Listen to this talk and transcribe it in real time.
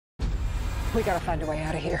We gotta find a way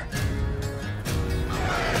out of here.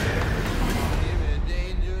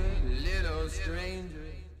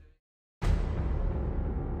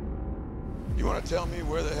 You want to tell me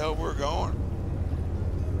where the hell we're going?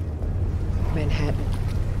 Manhattan.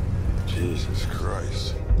 Jesus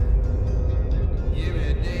Christ.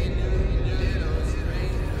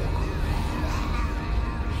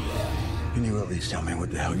 Can you at least tell me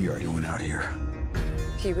what the hell you are doing out here?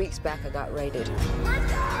 A few weeks back, I got raided.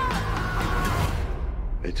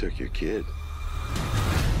 They took your kid.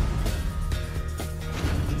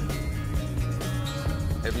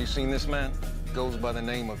 Have you seen this man? Goes by the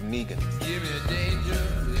name of Negan. Give me danger,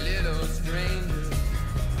 little stranger.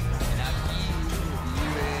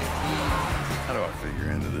 How do I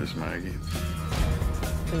figure into this, Maggie?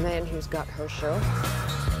 The man who's got her show.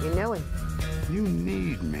 You know him. You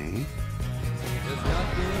need me. There's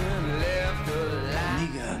nothing left alive.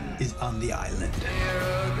 Negan is on the island.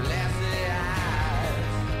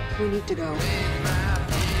 We need to go.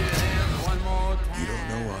 You don't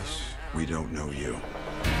know us. We don't know you.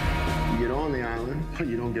 You get on the island, but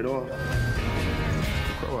you don't get off.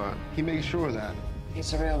 Go on. He makes sure of that.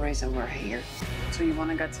 It's the real reason we're here. So you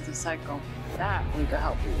want to get to the cycle? That we could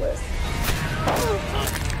help you with.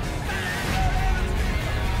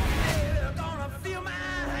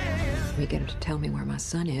 We get him to tell me where my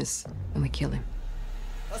son is, and we kill him.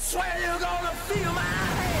 I swear you're gonna feel my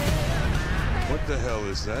hand. What the hell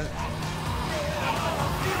is that?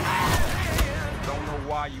 Don't know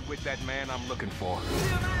why you with that man I'm looking for.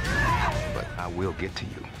 But I will get to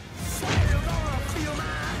you.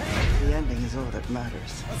 The ending is all that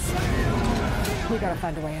matters. We gotta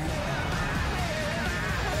find a way out.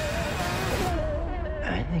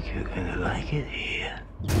 I think you're gonna like it here.